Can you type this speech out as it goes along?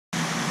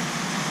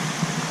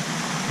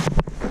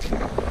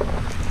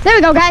There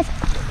we go, guys.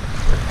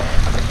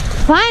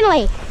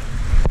 Finally.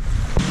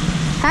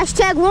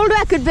 Hashtag world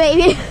record,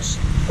 baby.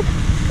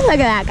 Look at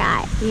that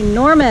guy.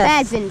 Enormous.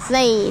 That's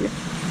insane.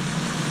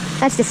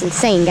 That's just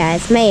insane,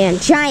 guys. Man,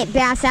 giant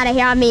bass out of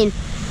here. I mean,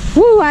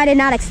 woo, I did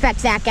not expect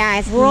that,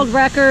 guys. World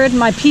record,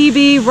 my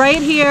PB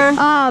right here.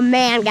 Oh,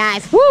 man,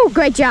 guys. Woo,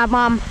 great job,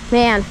 Mom.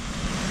 Man.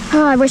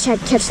 Oh, I wish I'd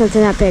catch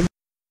something that big.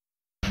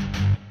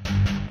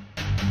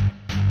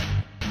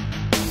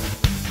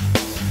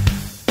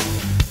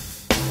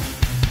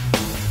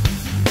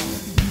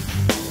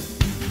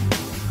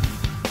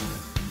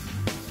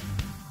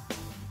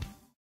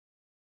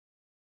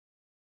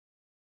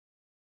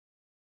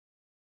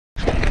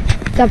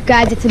 What's up,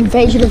 guys? It's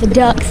invasion of the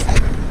ducks.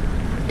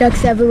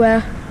 Ducks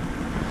everywhere.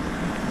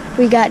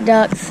 We got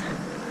ducks.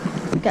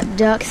 We got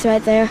ducks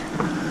right there.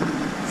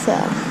 So,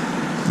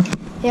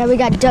 yeah, we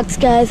got ducks,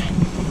 guys,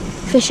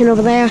 fishing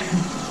over there. I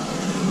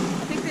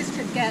think this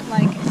could get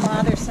like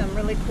bothersome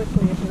really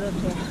quickly if you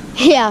lived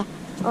here. Yeah,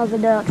 all the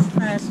ducks.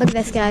 Right. Look at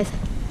this, guys.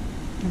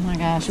 Oh my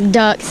gosh.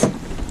 Ducks. I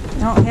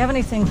don't have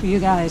anything for you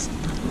guys.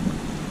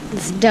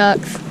 It's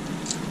ducks.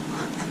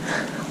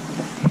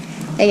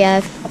 Hey,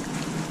 guys.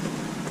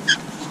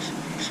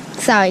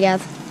 Sorry,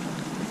 guys.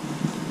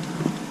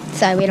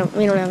 Sorry, we don't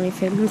have any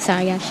food. I'm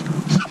sorry, guys.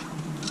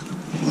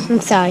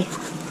 I'm sorry.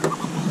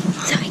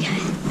 Sorry,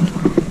 guys.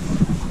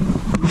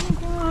 Oh my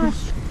gosh.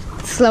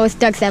 Slowest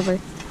ducks ever.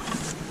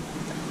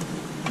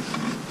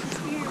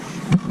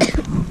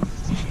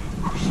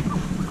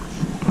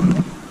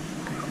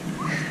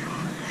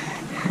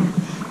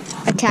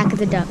 Attack of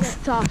the ducks.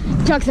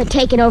 Ducks are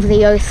taking over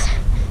the earth.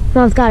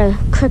 Mom's got a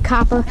quick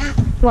hopper.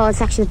 Well,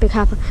 it's actually a big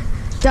hopper.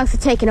 Ducks are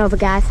taking over,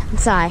 guys. I'm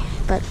sorry,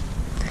 but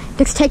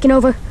ducks taking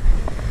over.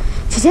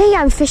 Today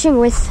I'm fishing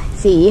with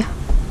the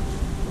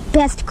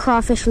best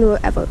crawfish lure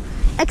ever.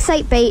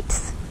 Xcite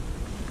baits.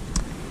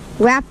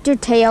 Raptor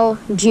Tail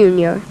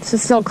Junior. It's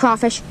this little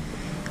crawfish.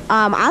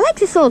 I like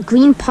this little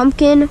green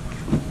pumpkin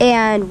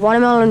and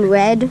watermelon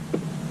red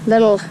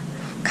little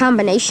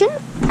combination.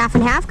 Half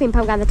and half, green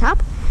pumpkin on the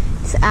top.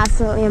 It's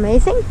absolutely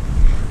amazing.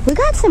 We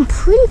got some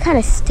pretty kind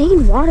of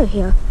stained water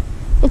here.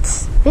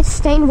 It's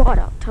stained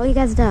water. I'll tell you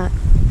guys that.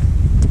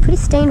 It's pretty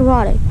stained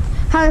water.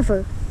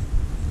 However,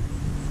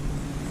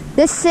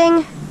 this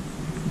thing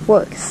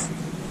works.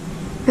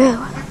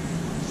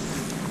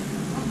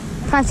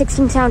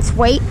 5/16 ounce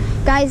weight.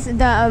 Guys,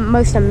 the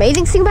most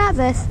amazing thing about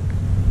this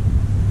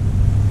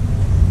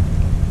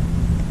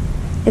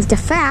is the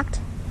fact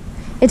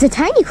it's a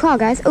tiny craw,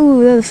 guys.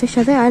 Oh, there's a fish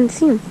right there. I didn't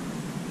see him.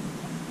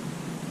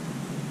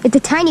 It's a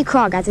tiny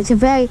craw, guys. It's a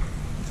very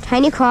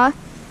tiny craw.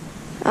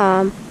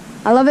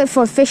 I love it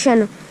for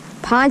fishing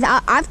ponds.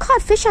 I've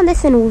caught fish on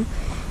this in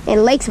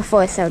lakes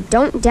before, so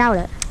don't doubt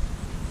it.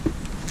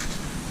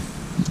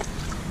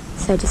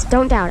 So just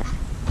don't doubt it.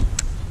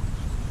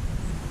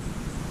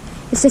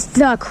 It's just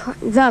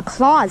the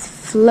claws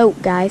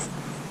float, guys.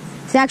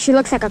 It actually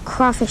looks like a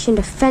crawfish in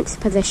defense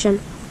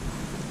position.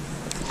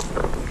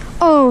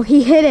 Oh,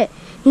 he hit it.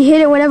 He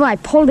hit it whenever I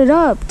pulled it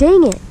up.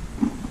 Dang it.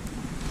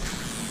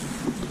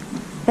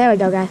 There we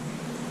go, guys.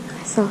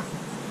 So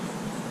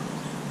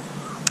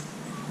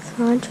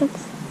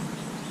entrance.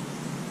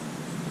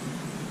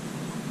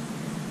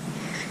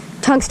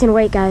 Tungsten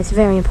weight, guys,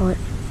 very important.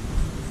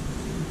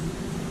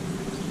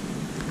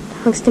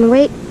 Tungsten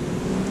weight,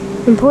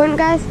 important,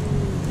 guys.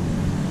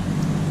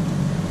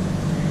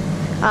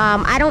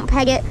 I don't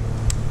peg it.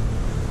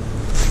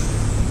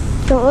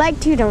 Don't like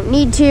to, don't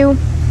need to.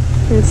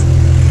 It's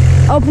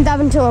opened up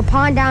into a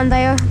pond down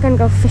there. I'm gonna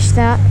go fish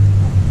that.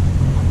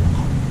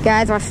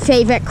 Guys, my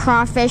favorite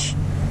crawfish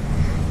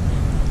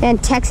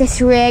and Texas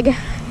rig.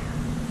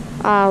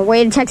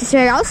 Weighted Texas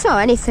rig. Also,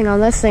 anything on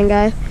this thing,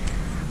 guys.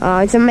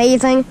 It's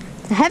amazing.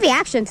 It's a heavy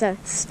action. It's a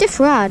stiff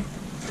rod.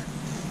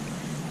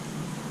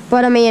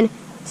 But I mean,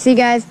 see,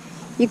 guys,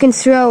 you can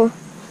throw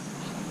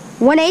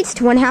 1/8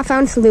 to 1/2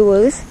 ounce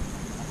lures,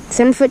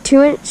 7 foot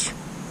 2 inch,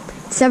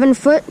 7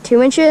 foot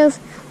 2 inches,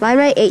 line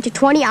rate 8 to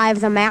 20. I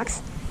have the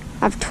max.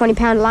 I have a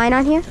 20-pound line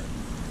on here.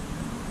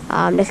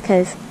 Just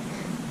because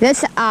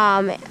this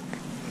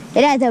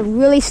it has a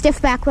really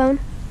stiff backbone.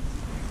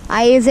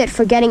 I use it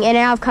for getting in and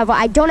out of cover.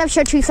 I don't have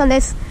chartreuse on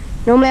this.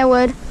 Normally I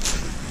would.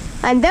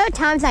 And there are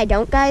times I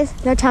don't, guys.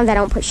 There are times I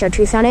don't put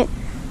chartreuse on it.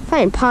 I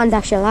find in ponds,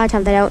 actually, a lot of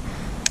times I don't.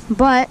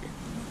 But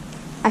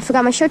I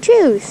forgot my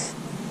chartreuse.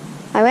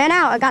 I ran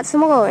out, I got some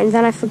more, and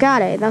then I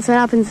forgot it. That's what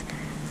happens.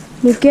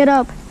 You get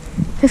up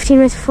 15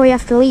 minutes before you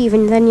have to leave,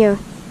 and then you're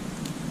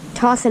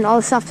tossing all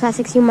the soft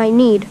plastics you might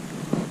need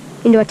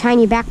into a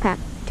tiny backpack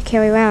to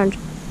carry around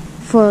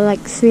for like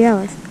 3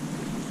 hours.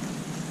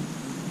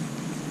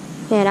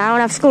 And I don't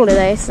have school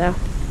today, so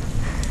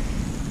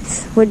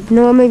this would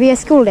normally be a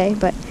school day.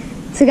 But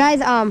so, guys,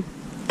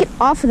 get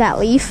off of that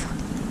leaf.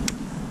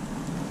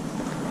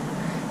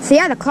 So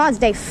yeah, the claws,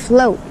 they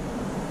float.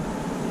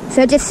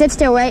 So it just sits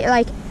there, right,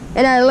 like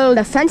in a little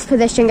defense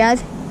position,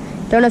 guys.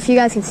 Don't know if you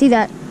guys can see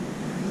that.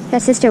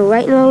 That sits there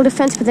right in a little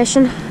defense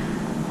position.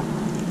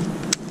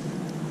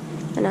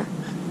 Gonna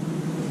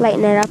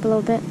lighten it up a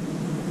little bit.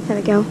 There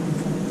we go.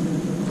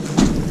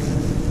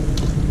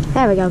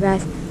 There we go,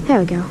 guys. There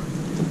we go.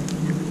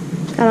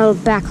 Got a little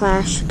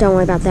backlash. Don't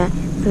worry about that.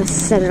 I'm gonna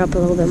set it up a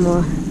little bit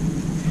more.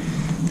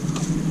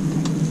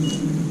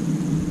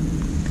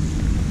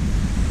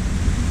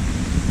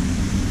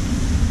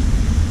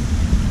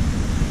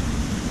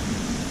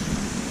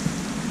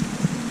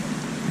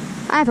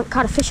 I haven't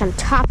caught a fish on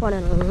top one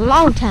in a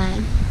long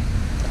time.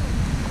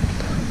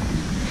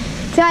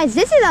 So guys,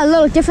 this is a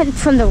little different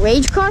from the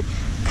Rage Car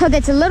because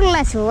it's a little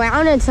less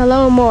round and it's a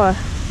little more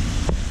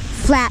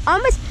flat.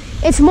 Almost,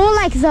 it's more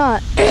like the,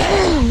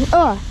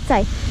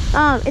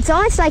 it's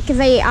almost like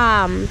the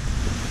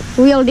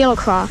Real Deal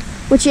car,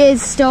 which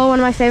is still one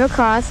of my favorite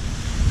cars.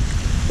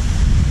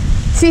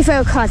 3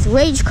 favorite cars: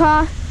 Rage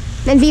Car,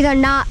 and these are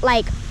not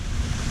like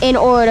in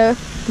order.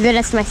 They're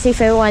just my 3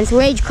 favorite ones: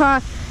 Rage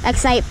Car,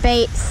 Xcite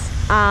Baits,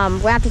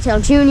 Raptor Tail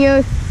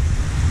Jr.,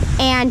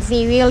 and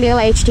the Real Deal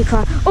HD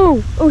car.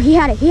 Oh, he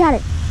had it.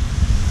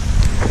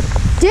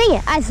 Dang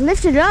it, I just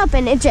lifted it up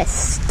and it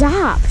just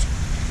stopped.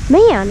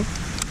 Man,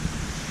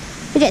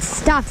 it just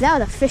stopped. That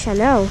was a fish I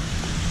know.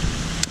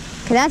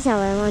 Okay, that's not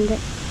what I wanted.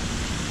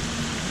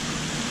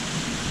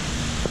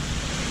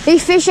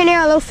 These fish in here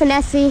are a little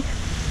finessey,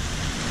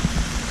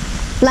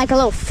 like a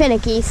little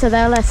finicky, so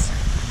they're less.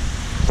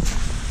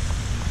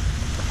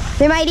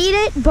 They might eat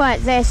it,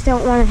 but they just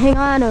don't want to hang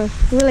on or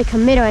really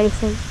commit or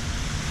anything.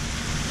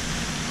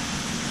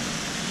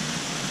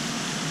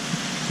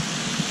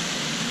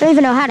 I don't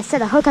even know how to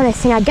set a hook on this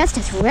thing. I guess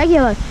it's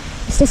regular.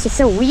 It's just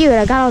so weird.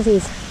 I got all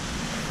these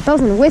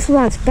bells and whistles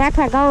on its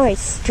backpack, all the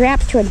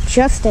straps to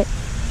adjust it.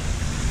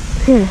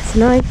 Yeah, it's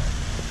annoying.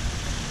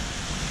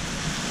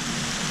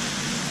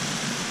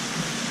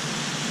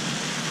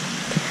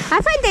 I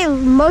find that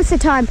most of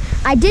the time,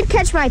 I did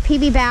catch my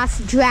PB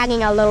bass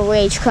dragging a little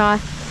Rage Car.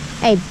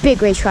 A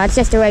big Rage Car. It's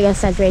just a regular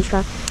size Rage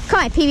Car.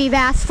 Caught my PB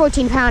bass,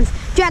 14 pounds,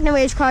 dragging a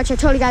Rage Car, which I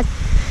told you guys.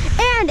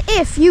 And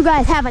if you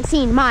guys haven't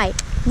seen my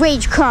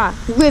Rage Car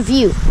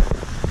review,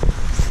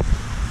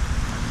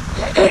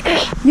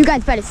 you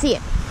guys better see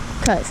it,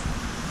 cause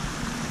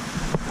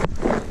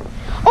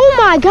oh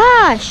my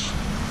gosh,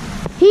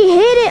 he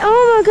hit it.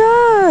 Oh my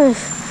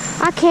gosh,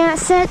 I can't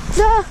set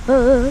the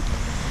hook,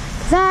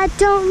 cause I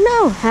don't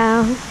know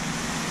how.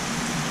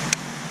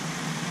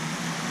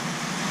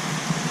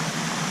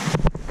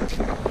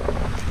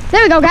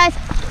 There we go, guys.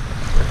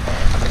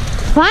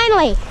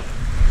 Finally.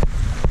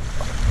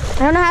 I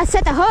don't know how to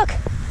set the hook.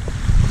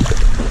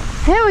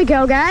 There we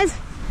go, guys.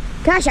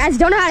 Gosh, I just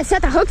don't know how to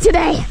set the hook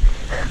today.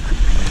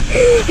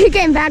 He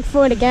came back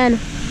for it again.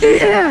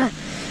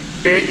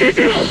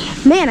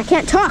 Man, I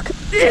can't talk.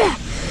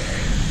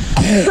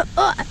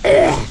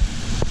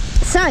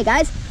 Sorry,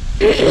 guys.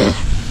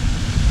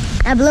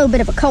 I have a little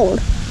bit of a cold.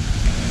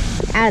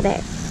 Out of there.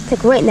 It's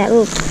like right in that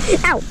little...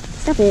 Ow!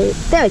 Stop it.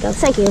 There we go.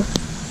 Thank you.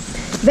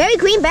 Very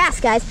green bass,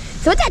 guys.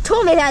 So what that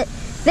told me that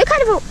they're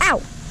kind of...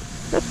 Ow!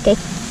 Okay.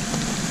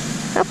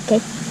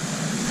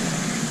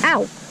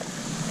 Ow.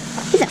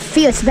 He's a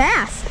fierce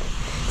bass.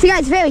 See,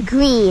 guys, very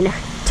green.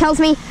 Tells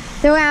me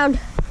they're around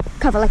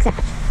cover like that.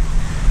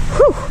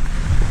 Whew.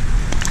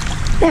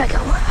 There we go.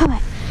 All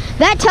right.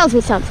 That tells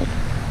me something.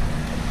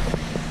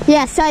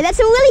 Yeah, sorry, that's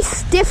a really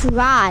stiff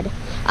rod.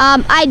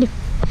 I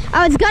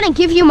was gonna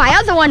give you my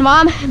other one,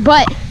 Mom,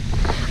 but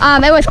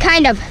it was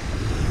kind of,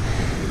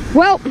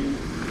 well,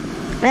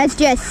 let's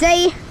just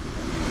say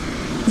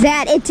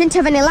that it didn't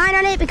have any line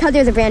on it because it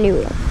was a brand new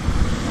reel.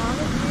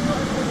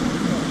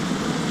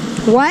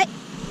 What?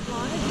 As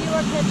long as you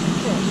are catching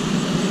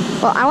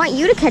fish. Well, I want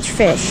you to catch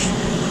fish.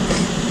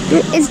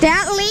 Is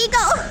that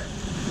legal?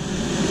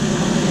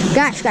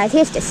 Gosh, guys, he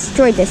has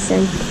destroyed this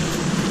thing.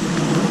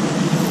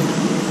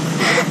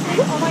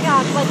 Oh my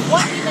gosh, like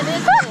what even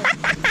is this?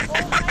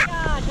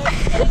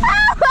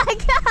 Oh my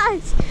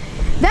gosh.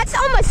 That's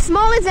almost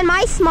smaller than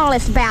my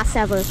smallest bass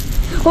ever.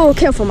 Oh,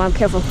 careful, Mom,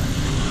 careful.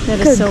 That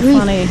is so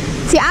funny.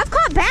 See, I've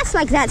caught bass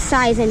like that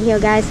size in here,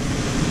 guys.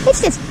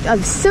 It's just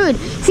absurd.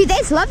 See, they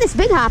just love this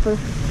big hopper.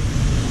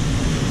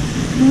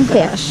 Oh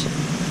gosh.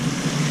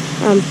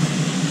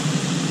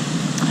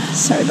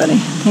 Sorry, buddy.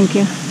 Thank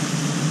you.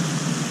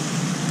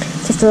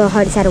 Just a little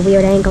hard. It's at a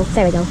weird angle.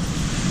 There we go.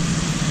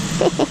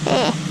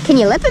 Can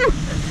you lip him?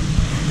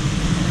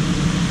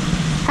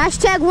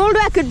 Hashtag world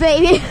record,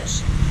 baby.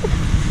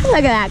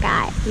 Look at that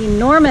guy.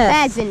 Enormous.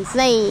 That's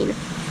insane.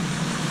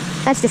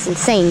 That's just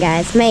insane,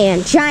 guys.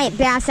 Man, giant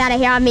bass out of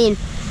here. I mean,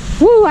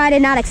 woo, I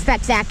did not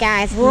expect that,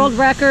 guys. World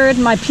record,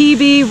 my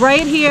PB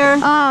right here.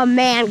 Oh,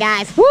 man,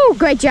 guys. Woo,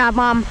 great job,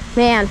 Mom.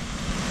 Man.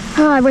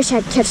 Oh, I wish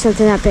I'd catch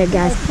something that big,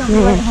 guys. That's something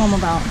to write home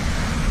about.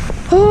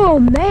 Oh,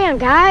 man,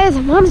 guys.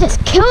 Mom's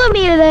just killing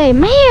me today.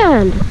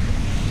 Man.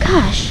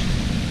 Gosh.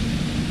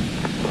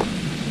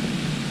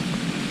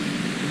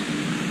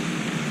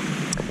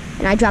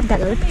 And I dropped that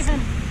little piece.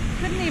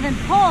 Couldn't even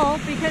pull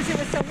because it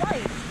was so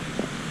light.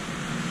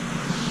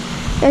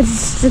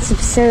 It's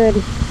absurd.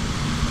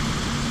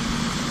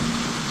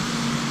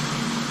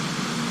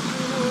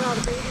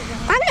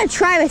 I'm gonna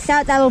try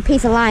without that little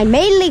piece of line,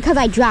 mainly because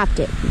I dropped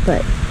it,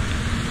 but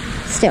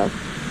still. A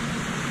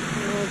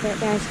little bit,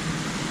 guys.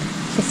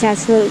 Just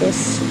absolutely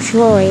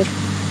destroyed.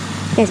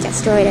 He just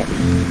destroyed it.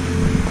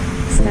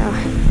 So,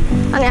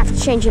 I'm gonna have to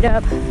change it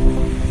up.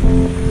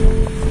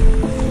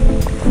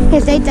 He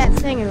just ate that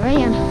thing and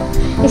ran.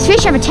 These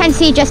fish have a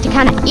tendency just to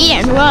kind of eat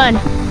and run.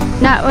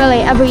 Not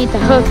really ever eat the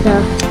hook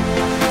though.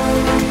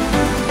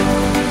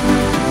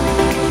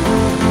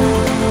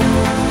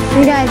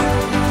 You guys, I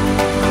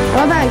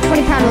love having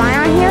 20-pound line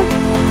on here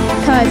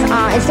because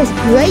it's just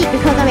great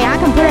because I mean I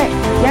can put it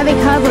in every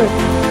cover.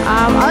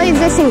 I'll use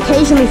this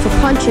occasionally for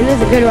punching.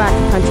 This is a good rod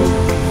for punching.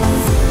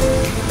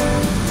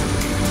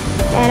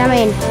 And I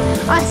mean,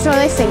 I'll throw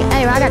this thing.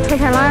 Anyway, I got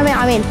 20-pound line on it.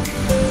 I mean,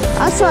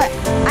 also,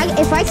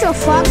 if I throw a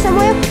frog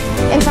somewhere,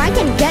 if I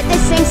can get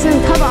this thing through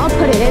the cover, I'll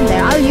put it in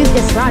there. I'll use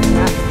this rod for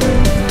that.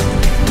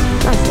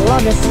 I just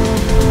love this.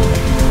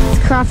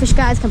 This crawfish,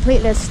 guys,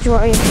 completely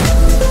destroyed.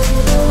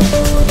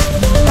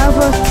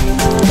 However,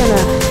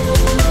 gonna.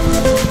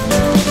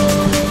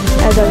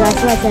 There we go, guys.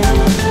 Right there.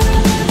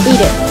 Eat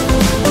it.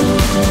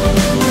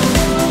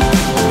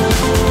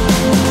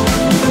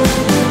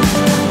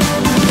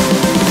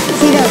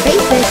 See the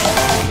bait fish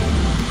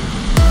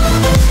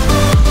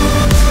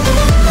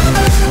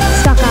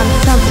stuck on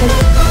something.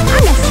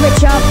 I'm gonna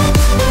switch up.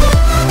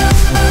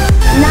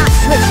 Not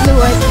switch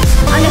lures.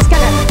 I'm just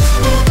gonna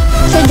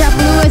change up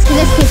lures because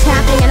this keeps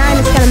happening and I'm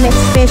just gonna miss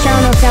fish. I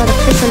don't know if that was a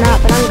fish or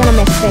not, but I'm gonna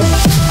miss fish.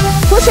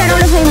 Fortunately, I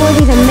don't have any more of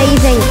these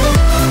amazing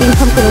green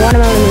pumpkin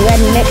watermelon and red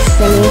mix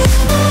thingies.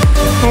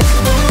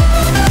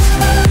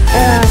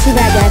 Too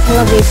bad, guys. I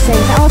love these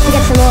things. I'll also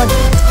get some more.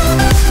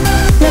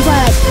 That's why,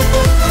 like,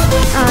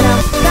 I don't know.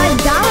 Guys,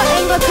 Dollar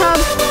Angler Club.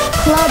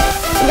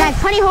 You guys,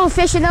 honey hole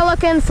fishing. They're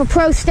looking for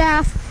pro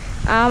staff.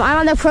 I'm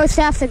on their pro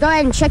staff, so go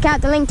ahead and check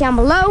out the link down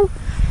below.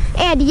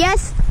 And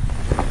yes,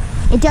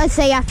 it does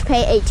say you have to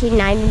pay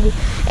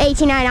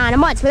 $18.99 a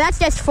month, but that's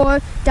just for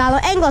Dollar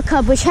Angler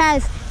Club, which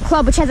has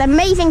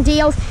amazing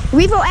deals.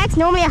 Revo X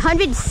normally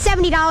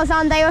 $170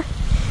 on there.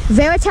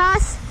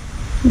 Veritas,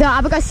 the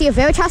Abagarcia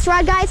Veritas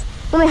rod, guys,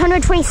 normally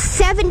 $120,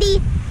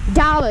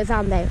 $70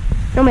 on there.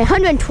 Normally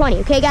 $120.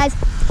 Okay, guys,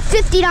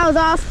 $50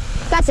 off.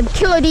 Got some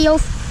killer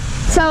deals.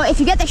 So if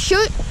you get the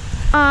shirt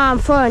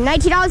for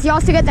 $19, you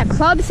also get the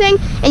club thing,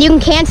 and you can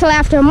cancel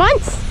after a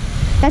month.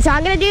 That's what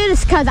I'm gonna do,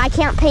 just because I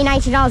can't pay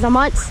 $19 a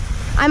month.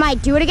 I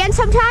might do it again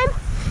sometime,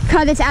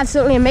 because it's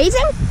absolutely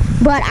amazing.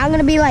 But I'm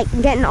gonna be like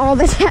getting all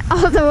the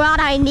rod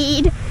I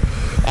need.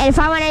 And if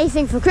I want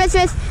anything for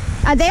Christmas,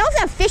 they also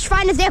have fish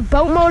finders. They have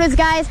boat motors,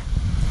 guys.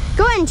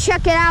 Go ahead and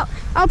check it out.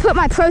 I'll put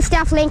my pro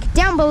staff link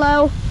down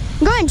below.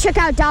 Go ahead and check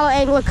out Dollar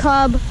Angler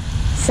Club.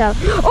 So,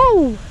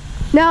 oh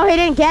no, he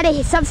didn't get it.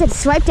 He something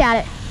swiped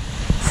at it.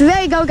 So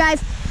there you go,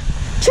 guys.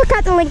 Check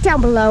out the link down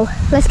below.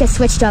 Let's get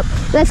switched up.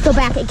 Let's go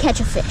back and catch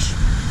a fish.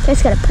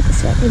 Just gotta put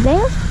this right in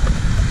there.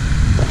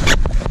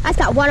 I've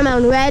got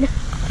watermelon red.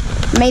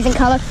 Amazing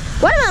color.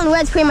 Watermelon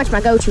red's pretty much my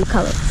go-to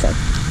color. So,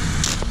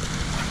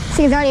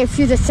 see, it's already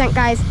infused with scent,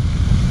 guys.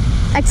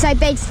 Xcite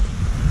baits,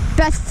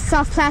 best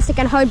soft plastic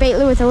and hard bait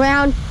lures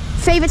around.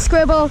 Favorite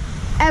scribble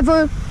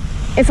ever.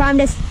 If I'm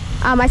just,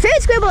 my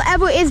favorite scribble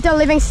ever is the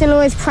Livingston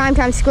Lures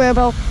Primetime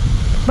Scribble.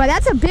 But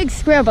that's a big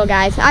scribble,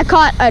 guys. I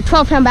caught a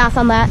 12-pound bass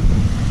on that.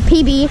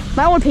 PB,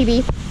 my old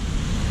PB.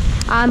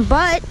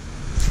 But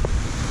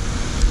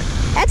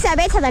Xcite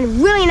baits have a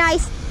really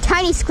nice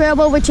tiny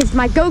scribble, which is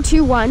my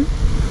go-to one.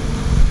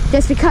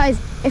 Just because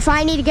if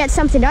I need to get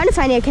something done, if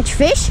I need to catch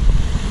fish,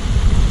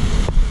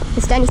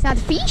 just any side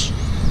of fish,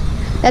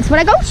 that's what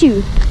I go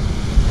to.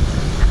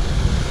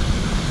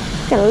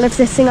 Gonna lift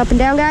this thing up and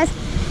down, guys.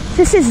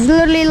 This is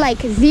literally like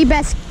the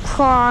best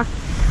craw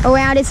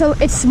around.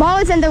 It's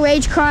smaller than the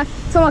Rage craw.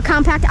 It's more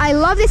compact. I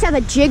love this as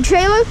a jig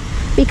trailer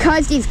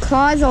because these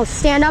claws will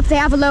stand up. They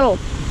have a little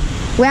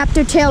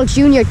Raptor Tail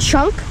Junior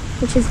chunk,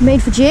 which is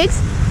made for jigs.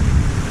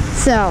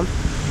 So,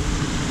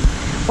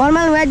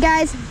 watermelon red,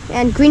 guys,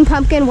 and green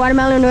pumpkin,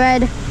 watermelon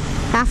red,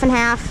 half and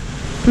half.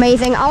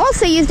 Amazing. I'll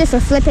also use this for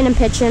flipping and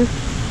pitching.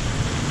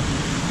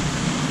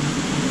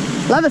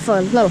 Love it for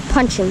a little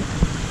punching,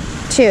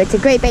 too. It's a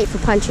great bait for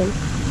punching.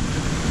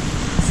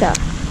 So,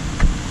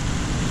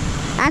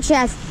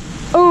 actually,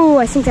 oh,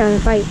 I think they're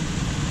gonna bite.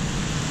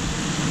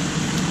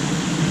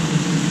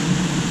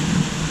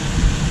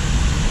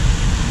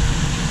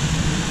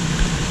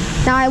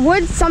 Now, I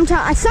would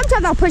sometimes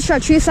I'll put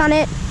chartreuse on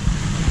it,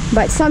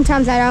 but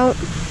sometimes I don't.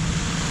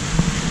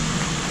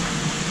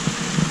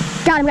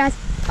 Got him, guys.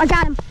 I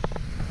got him.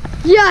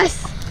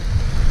 Yes!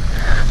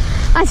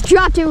 I just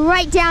dropped it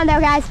right down there,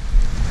 guys.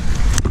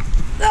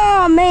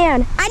 Oh,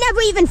 man. I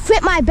never even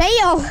flipped my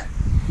bail.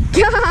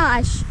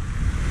 Gosh.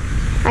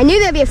 I knew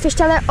there'd be a fish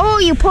down there. Oh,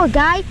 you poor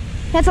guy.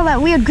 He has all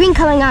that weird green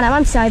coloring on him.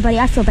 I'm sorry, buddy.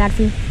 I feel bad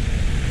for you.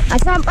 I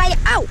saw him bite it.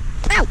 Ow!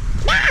 Ow!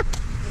 Ah!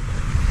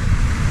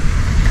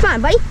 Come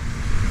on, buddy.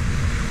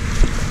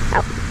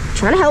 Oh,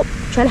 trying to help.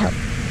 Trying to help.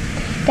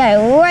 Got it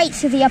right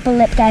to the upper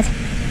lip, guys.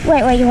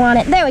 Right where you want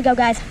it. There we go,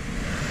 guys.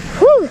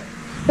 Whew.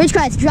 Rich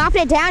guy's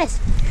dropping it down.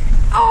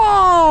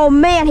 Oh,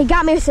 man. He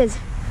got me with his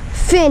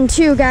fin,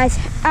 too, guys.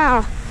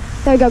 Ow.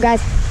 There we go,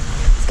 guys.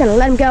 Just gonna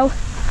let him go.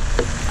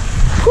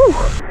 Whew.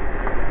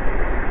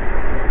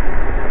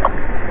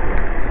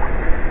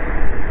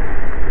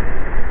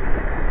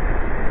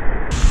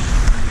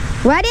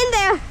 Right in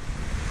there.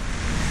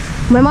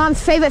 My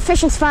mom's favorite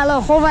fishing spot, a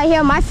little hole right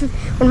here. One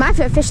of my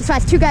favorite fishing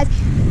spots too, guys.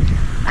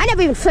 I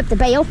never even flipped the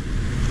bail.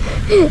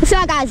 So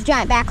I got his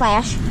giant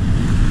backlash.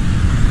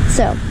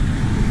 So,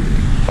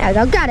 there we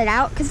go, got it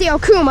out, because the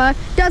Okuma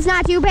does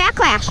not do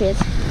backlashes.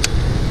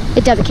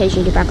 It does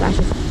occasionally do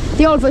backlashes.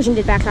 The old version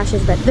did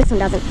backlashes, but this one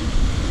doesn't.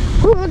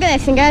 Ooh, look at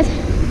this thing, guys.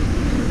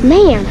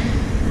 Man.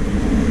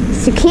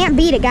 So you can't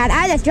beat it, guys.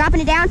 I was just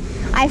dropping it down.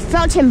 I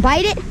felt him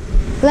bite it,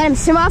 let him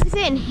swim off with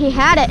it, and he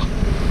had it.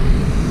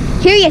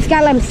 Here he is,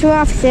 gotta let him swim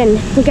off with it, and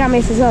he got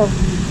me his little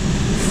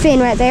fin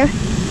right there.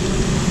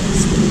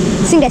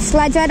 This thing that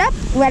slides right up,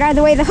 right out of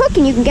the way of the hook,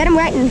 and you can get him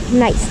right and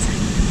nice.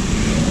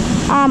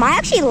 I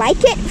actually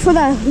like it for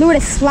the lure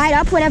to slide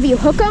up whenever you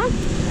hook them,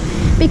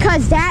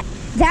 because that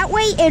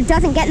way it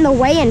doesn't get in the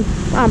way and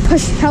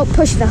help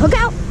push the hook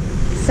out.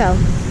 So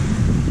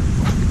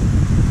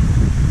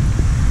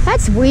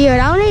that's weird.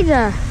 I'll need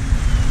to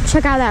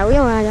check out that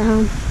reel when I get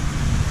home.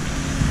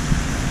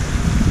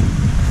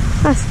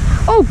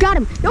 Oh, got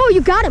him. Oh,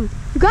 you got him.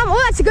 You got him.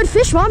 Oh, that's a good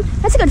fish, Mom.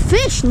 That's a good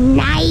fish.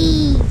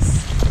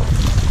 Nice.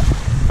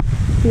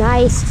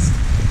 Nice.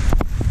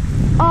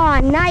 Oh,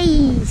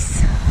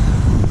 nice.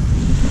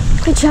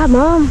 Good job,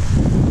 Mom.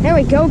 There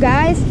we go,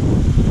 guys.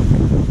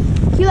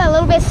 Can you let a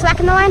little bit of slack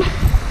in the line?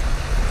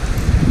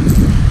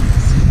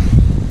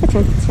 That's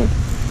fine. That's fine.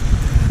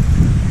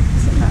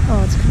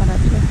 Oh, it's coming up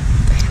here.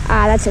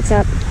 Ah, that's what's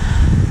up.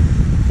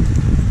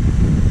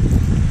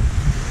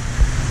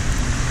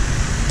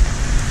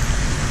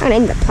 I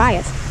didn't even apply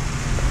it.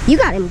 You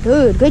got him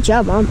good. Good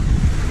job, Mom.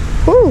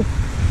 Ooh,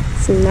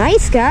 it's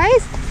nice,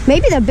 guys.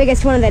 Maybe the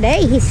biggest one of the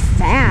day. He's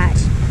fat.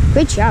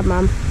 Good job,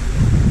 Mom.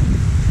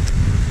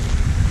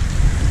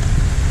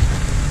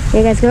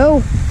 Here you guys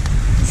go.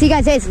 See, you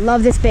guys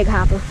love this big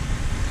hopper.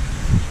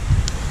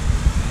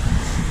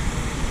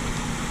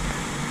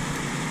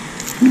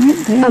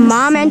 A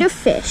mom and a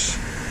fish.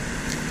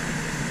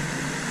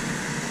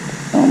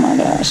 Oh my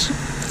gosh.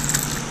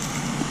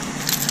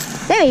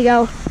 There you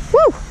go.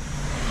 Woo!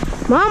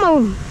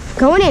 Mama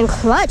going in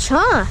clutch,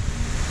 huh?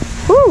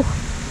 Woo!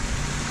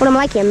 What I'm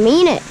like, you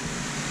mean it.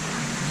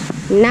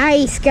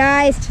 Nice,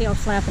 guys. Tail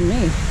flapping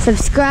me.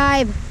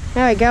 Subscribe.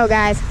 There we go,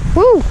 guys.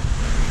 Woo!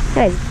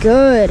 That is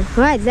good.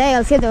 Right there,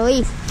 let's get the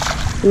release.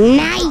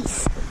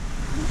 Nice!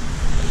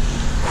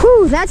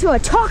 Whew, that's what we're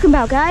talking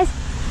about, guys.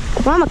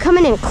 Mama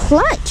coming in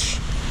clutch.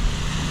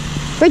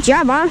 Good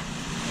job, Mom.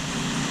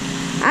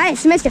 I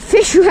just missed a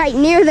fish right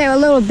near there a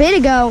little bit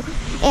ago,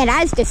 and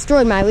I just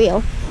destroyed my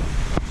reel.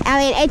 I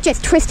mean, it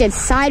just twisted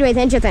sideways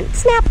and just went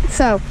snap.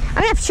 So I'm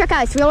gonna have to check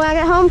out this reel when I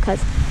get home,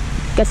 because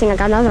guessing I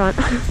got another one.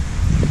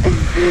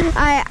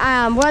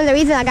 One of the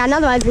reasons I got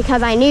another one is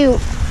because I knew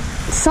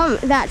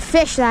that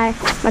fish that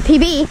my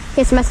PB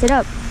just messed it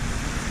up.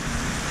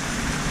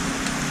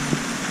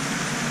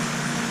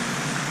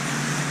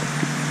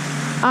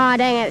 Ah,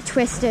 dang it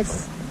twisted.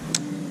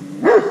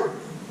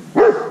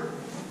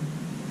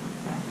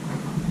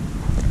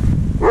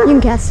 You can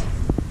guess.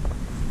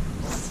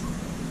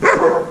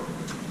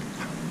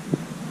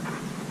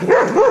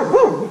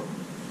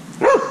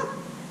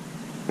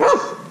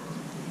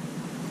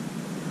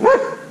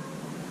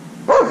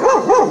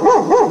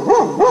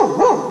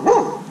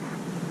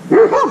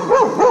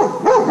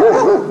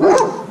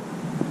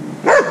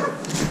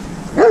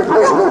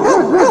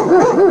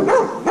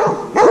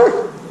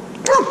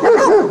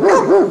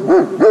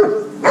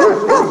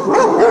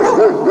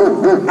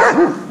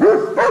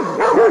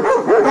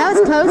 That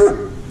was close.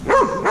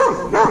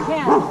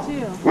 Cast,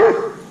 too.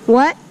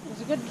 What? It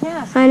was a good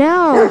cast. I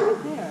know.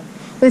 There.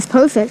 It was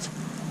perfect.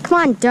 Come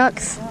on,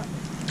 ducks.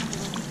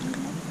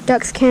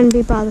 Ducks can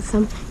be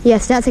bothersome.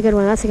 Yes, that's a good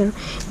one. That's a good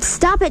one.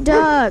 Stop it,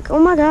 duck. Oh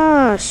my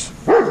gosh.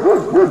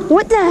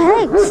 What the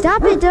heck?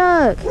 Stop it,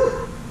 duck.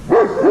 Oh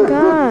my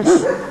gosh.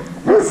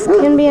 Ducks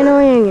can be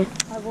annoying.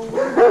 I will leave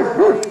it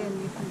away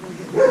and you can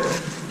go get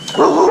it.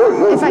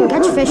 If I can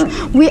catch a fish.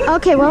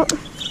 Okay, well.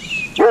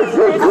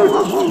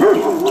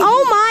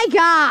 Oh my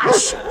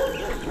gosh.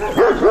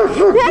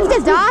 That's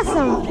just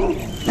awesome.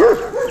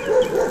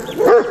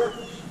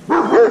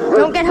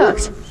 Don't get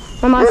hooked.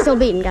 My mom's still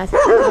beating, guys.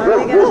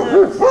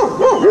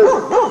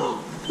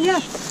 Yeah,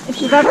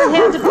 if you've ever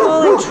had to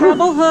pull a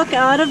treble hook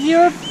out of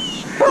your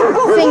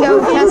Finger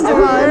past the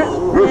barb.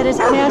 that is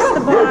past the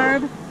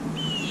barb,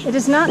 it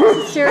is not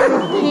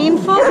necessarily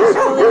painful, it's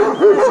really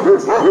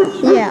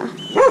unpleasant. Yeah.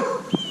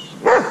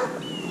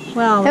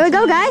 Well, There we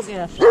go, guys.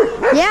 gift.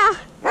 Yeah.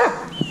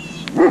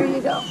 There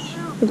you go.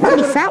 A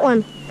pretty fat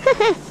one.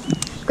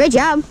 Great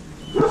job.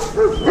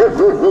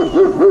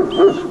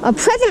 A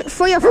present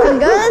for your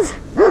fingers.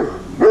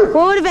 What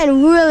would have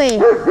been really,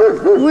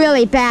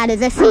 really bad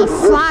is if he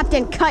flopped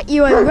and cut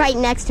you right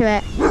next to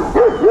it.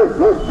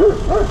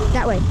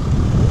 That way.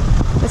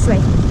 This way.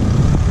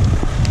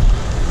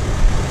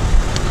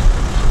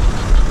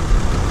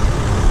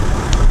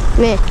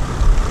 Meh.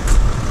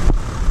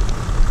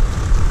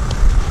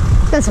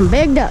 There's some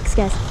big ducks,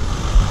 guys.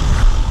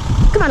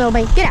 Come on, little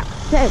buddy. Get out.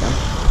 There we go.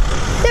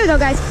 There we go,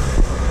 guys.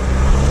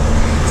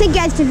 Thank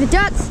you guys to the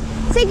ducks.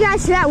 thank you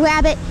guys for that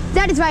rabbit.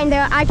 That is right in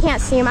there. I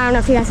can't see him. I don't know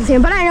if you guys can see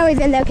him, but I know he's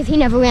in there because he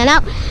never ran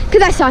out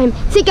because I saw him.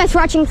 Thank you guys for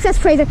watching. Success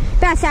Praiser,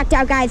 Bass Act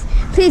Out, guys.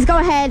 Please go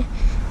ahead,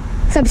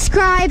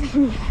 subscribe,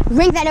 and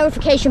ring that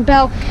notification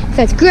bell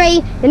so it's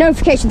gray. The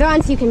notifications are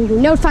on so you can be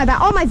notified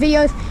about all my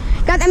videos.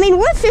 Guys, I mean,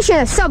 we're fishing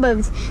in the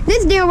suburbs. This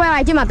is near where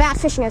I do my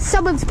bass fishing, a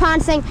suburbs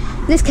pond thing.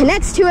 This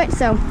connects to it,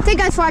 so thank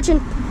you guys for watching.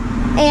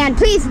 And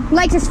please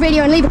like this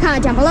video and leave a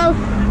comment down below.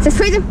 Success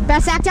Praiser,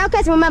 Bass Act Out,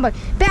 guys. And remember,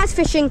 bass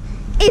fishing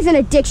is an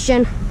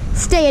addiction.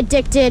 Stay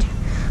addicted.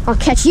 I'll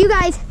catch you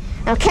guys,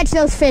 and I'll catch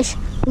those fish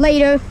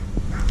later.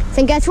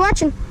 Thank you guys for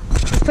watching.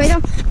 Success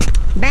Praiser,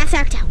 Bass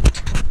Act Out.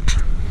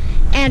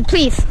 And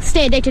please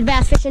stay addicted to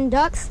bass fishing,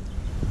 ducks,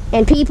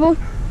 and people,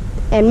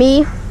 and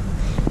me,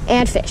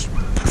 and fish.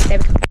 There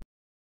we go.